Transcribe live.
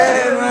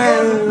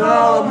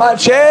my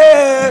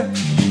chair.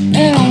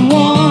 And I'm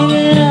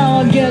wondering how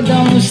I get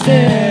down the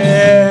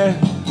stairs.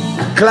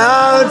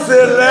 Clouds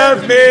that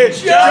left me,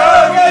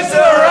 struggling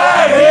so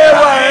right here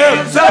I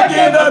am, stuck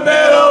in the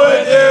middle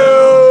with you.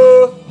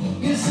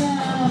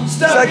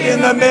 Stuck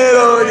in the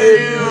middle with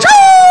you.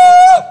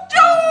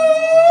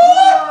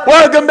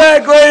 Welcome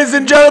back, ladies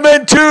and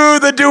gentlemen, to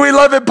the Do We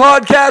Love It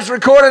podcast,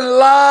 recording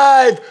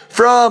live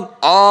from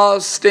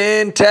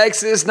Austin,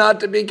 Texas, not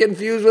to be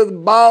confused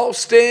with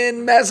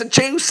Boston,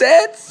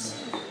 Massachusetts.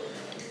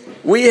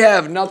 We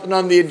have nothing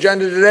on the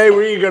agenda today.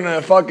 We're going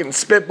to fucking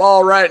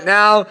spitball right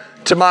now.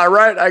 To my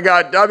right, I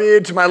got W.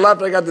 To my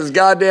left, I got this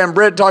goddamn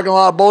Brit talking a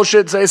lot of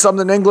bullshit. Say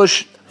something in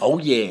English. Oh,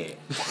 yeah.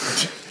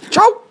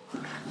 Ciao.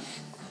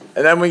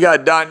 And then we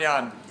got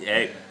Danyan.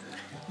 Yay.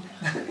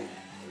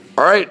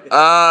 All right,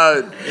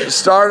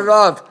 start it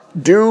off.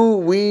 Do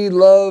we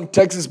love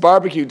Texas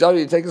barbecue?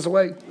 W, take us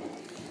away.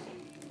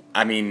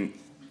 I mean,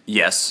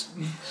 yes.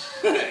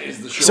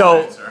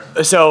 So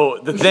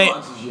the thing,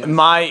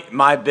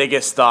 my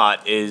biggest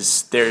thought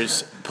is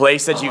there's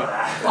place you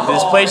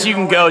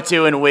can go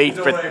to and wait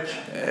for.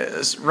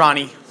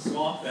 Ronnie.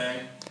 Swamp Thing.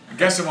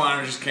 Guest of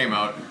Honor just came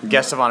out.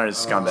 Guest of Honor is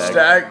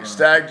scumbag.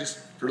 Stag just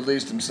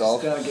released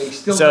himself.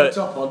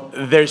 So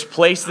there's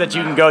place that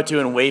you can go to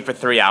and wait for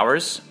 3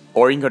 hours,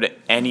 or you can go to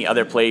any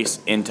other place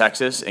in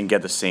Texas and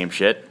get the same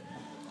shit.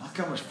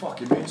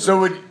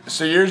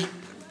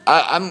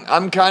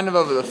 I'm kind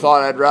of the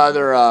thought I'd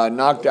rather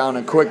knock down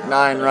a quick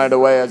 9 right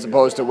away as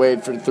opposed to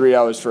wait for 3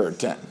 hours for a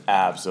 10.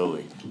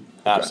 Absolutely.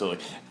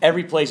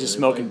 Every place is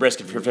smoking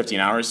brisket for 15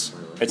 hours.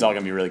 It's all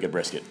gonna be really good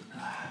brisket.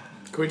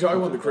 Can we talk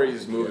about the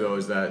craziest move though?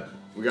 Is that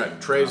we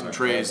got trays and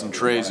trays and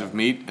trays of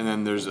meat, and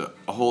then there's a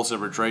whole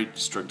separate tray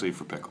strictly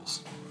for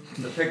pickles.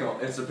 It's a pickle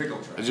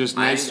tray. It's just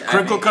nice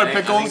crinkle cut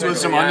pickles with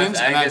some onions,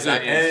 and that's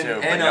it.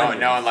 And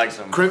no one likes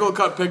them. Crinkle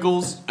cut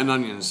pickles and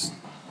onions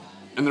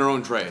in their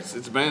own trays.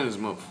 It's a bananas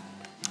move.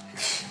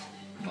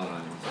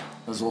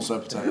 There's also a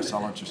potato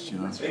salad, just, you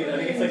know. I think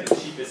it's like the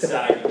cheapest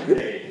side you can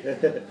pay.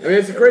 I mean,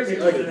 it's a crazy,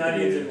 like,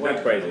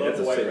 That's crazy. That's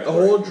a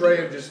whole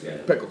tray of just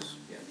pickles.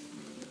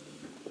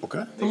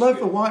 Okay. The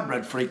loaf of white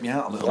bread freaked me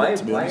out a little bit,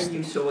 to be honest. Why are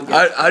you so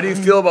against How do you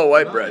feel about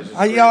white bread?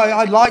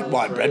 I like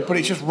white bread, but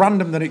it's just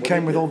random that it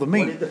came with all the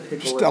meat.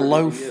 Just a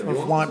loaf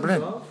of white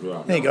bread.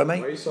 There you go,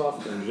 mate.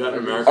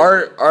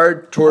 Our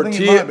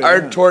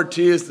yeah.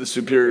 tortilla is the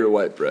superior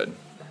white bread.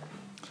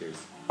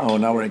 Oh,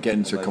 now we're getting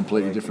into a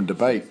completely different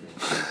debate.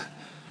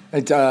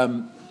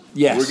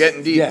 Yes. We're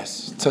getting deep.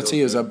 Yes,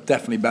 tortillas are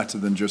definitely better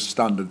than just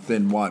standard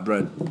thin white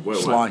bread,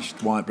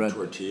 sliced white bread.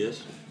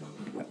 tortillas?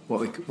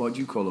 What do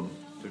you call them?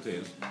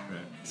 Tortillas.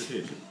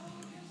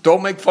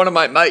 Don't make fun of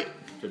my mate.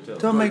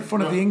 Don't make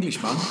fun of the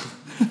English, man.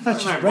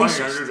 That's just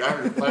racist.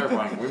 I'm just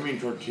clarifying. We mean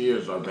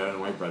tortillas are better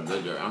than white bread.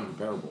 They're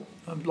uncomparable.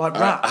 Like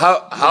rap.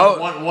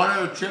 One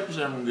are the chips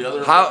and the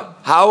other.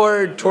 How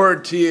are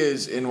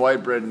tortillas in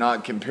white bread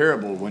not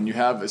comparable when you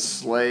have a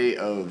sleigh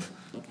of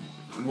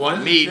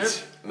one meat?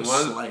 Chip,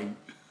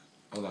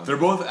 they're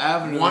both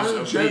avenues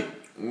of meat.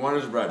 One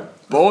is bread.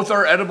 Both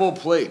are edible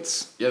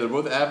plates. Yeah, they're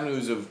both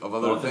avenues of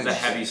other Both things. is a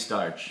heavy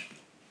starch.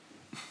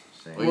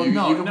 Well, you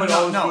can put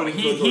all this food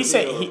into a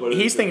tortilla,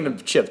 He's thinking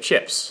of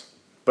chips,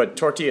 but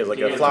tortilla is like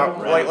a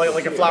flour,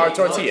 like a flour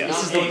tortilla.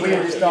 This is the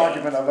weirdest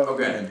argument I've ever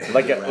been in.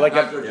 Like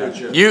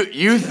a.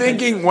 You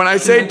thinking when I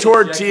say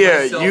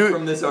tortilla,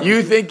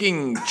 you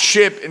thinking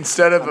chip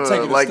instead of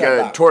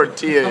a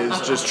tortilla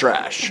is just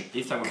trash.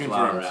 He's talking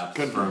flour wraps.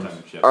 Confirmed.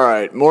 All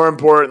right. More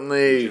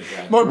importantly,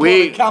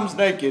 Cam's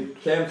naked.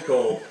 Cam's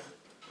cold.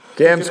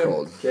 Cam's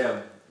cold.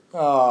 Cam,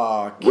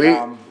 Oh,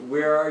 Cam.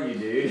 where are you,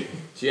 dude?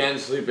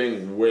 Tian's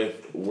sleeping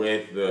with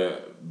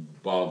the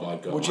bottle of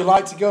vodka. Would you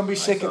like to go and be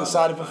sick at the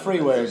side of a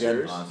freeway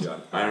again?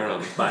 I don't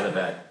know. By the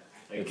bed.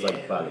 It's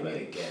like by the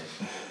bed.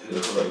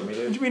 What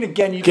do you mean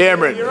again?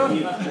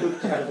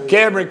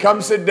 Cameron,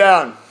 come sit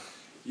down.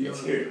 You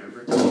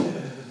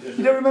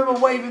don't remember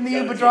waving the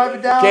Uber driver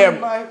down?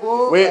 Cam, Like,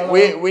 oh,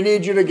 we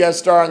need you to guest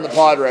star on the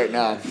pod right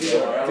now.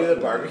 Do the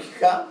barbecue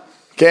cup?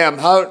 Cam,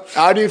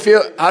 how do you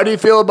feel? How do you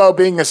feel about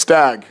being a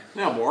stag?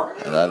 Yeah, more.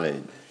 I love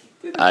it.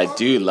 I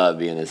do love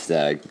being a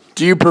stag.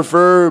 Do you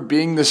prefer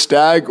being the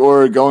stag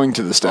or going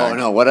to the stag? Oh,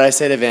 no. What did I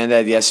say to Van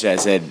Dad yesterday? I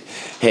said,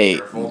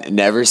 hey,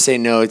 never say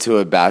no to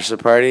a bachelor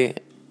party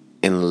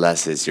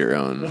unless it's your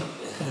own.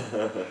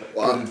 Good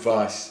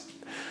advice.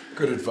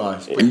 Good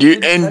advice. And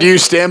do you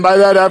stand by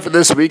that after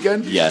this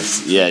weekend?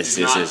 Yes. It's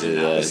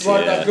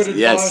like that good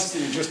advice.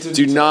 Yes.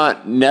 Do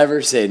not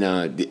never say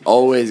no.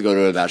 Always go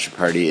to a bachelor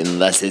party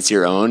unless it's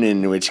your own,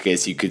 in which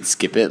case you could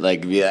skip it,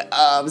 like be like,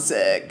 oh, I'm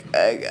sick,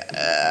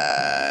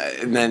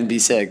 and then be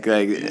sick,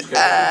 like, Is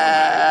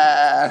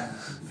that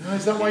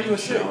why you were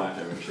sick?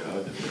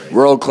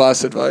 World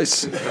class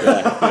advice. Is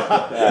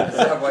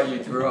that why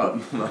you threw up?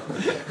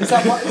 Is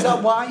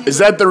that why? Is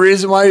that the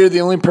reason why you're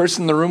the only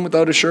person in the room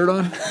without a shirt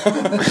on?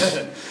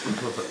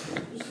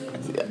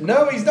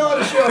 No, he's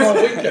not a shirt on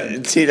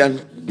weekend. See,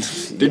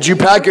 Did you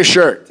pack a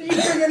shirt? Did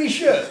you bring any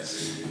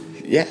shirts?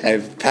 Yeah,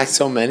 I've packed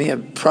so many.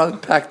 I've probably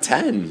packed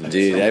 10,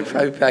 dude. I've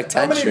probably packed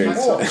 10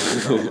 shirts.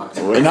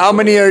 And how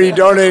many are you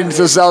donating to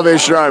the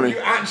Salvation Army?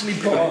 Actually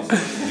put on.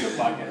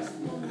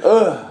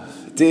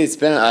 Dude, it's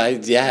been I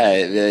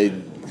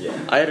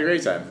had a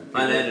great time.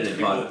 Unedited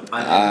pod.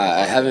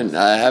 I haven't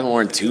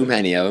worn too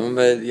many of them,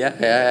 but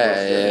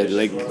yeah,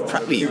 like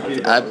probably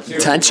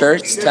 10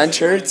 shirts,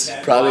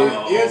 probably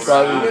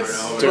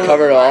to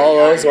cover all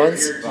those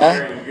ones.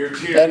 Huh?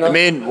 I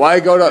mean, why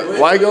go to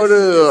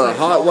the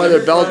hot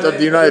weather belt of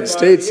the United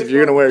States if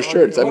you're gonna wear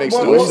shirts? That makes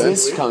no Where's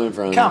sense. this coming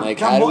from? Like,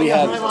 how do we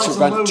have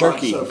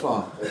turkey?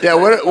 Yeah,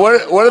 what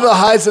are the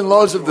highs and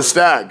lows of the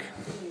stag?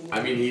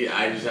 I mean,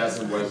 I just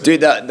asked him what.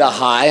 Dude, the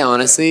high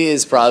honestly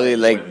is probably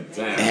like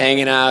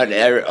hanging out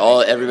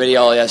everybody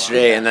all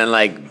yesterday, and then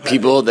like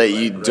people that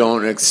you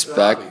don't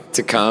expect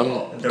to come.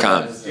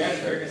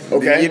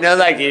 Okay. You know,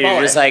 like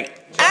you're just like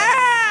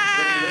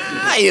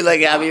you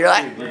look at me, you're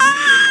like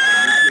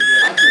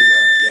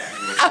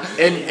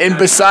And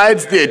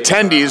besides the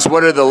attendees,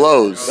 what are the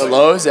lows? the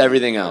lows,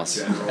 everything else,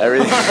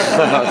 everything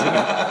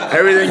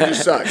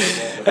just sucks.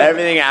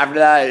 everything after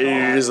that,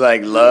 you're just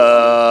like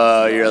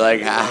low. You're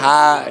like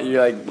haha.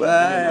 You're like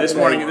what? This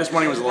morning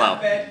was low.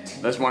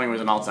 This morning was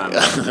an all-time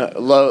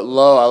low.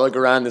 low. I look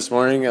around this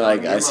morning and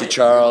like I see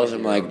Charles.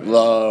 I'm like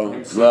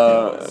low.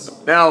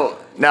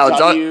 Now,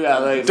 W,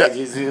 like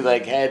he's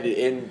like head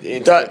into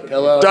the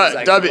pillow. He's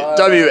like,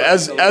 W,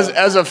 as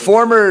a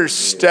former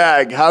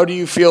stag, how do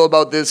you feel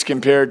about this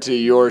compared to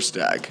your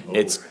stag?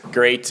 It's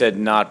great to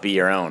not be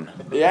your own.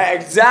 Yeah,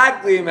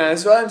 exactly, man.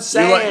 That's what I'm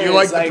saying. you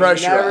like It's the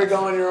pressure. Never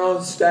go on your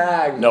own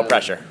stag. No man.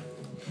 pressure.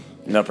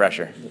 No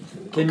pressure.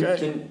 Did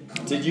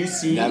you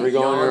see Never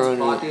go on your own.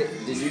 pocket?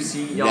 Did you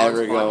see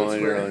Never Jan's go pockets on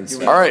your where own he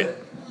stag. All right.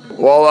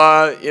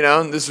 Well,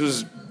 this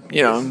was,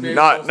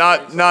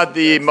 not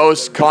the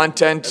most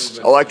content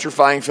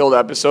electrifying filled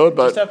episode,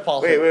 but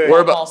Paul. we're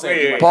about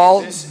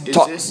Paul. Is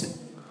this?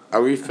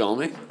 Are we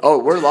filming Oh,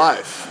 we're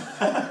live.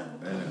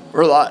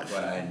 We're live.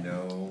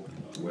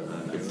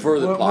 for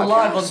the We're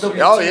live on podcast?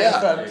 Oh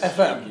yeah,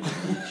 FM.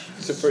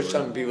 It's the first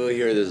time people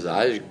hear this.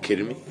 Are you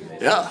kidding me?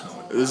 yeah.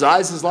 His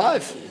eyes is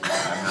live.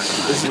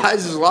 His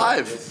eyes is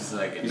live.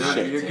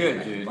 You're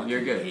good, dude.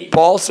 You're good.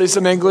 Paul, say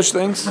some English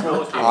things.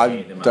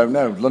 I don't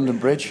know. London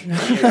Bridge.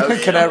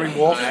 Canary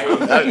Wharf.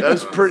 That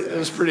was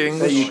pretty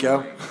English. There you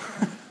go.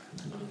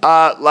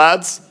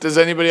 Lads, does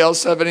anybody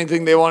else have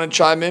anything they want to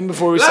chime in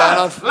before we sign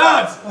off?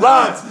 Lads!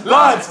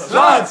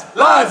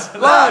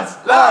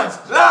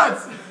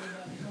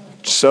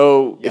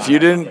 So, if you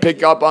didn't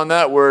pick up on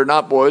that, we're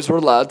not boys, we're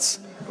lads.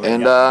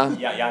 And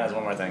Yeah, Jan has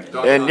one more thing.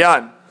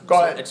 Jan, go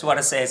I ahead. just want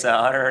to say it's an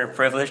honor and a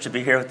privilege to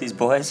be here with these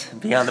boys,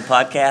 be on the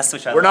podcast,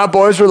 which I We're not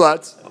boys, we're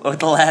lads. with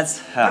the lads.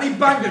 He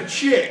banged a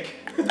chick.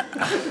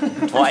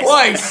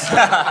 Twice.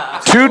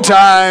 2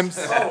 times.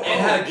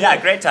 Yeah,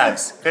 great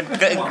times.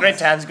 Great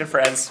times, good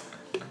friends.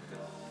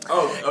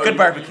 Good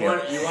barbecue. You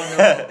want to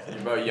know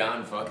about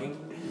Jan fucking?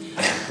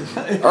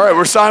 All right,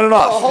 we're signing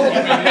off.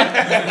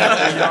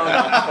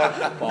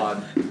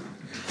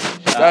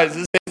 Guys,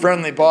 this is a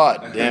friendly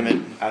pod. Damn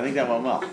it. I think that went well.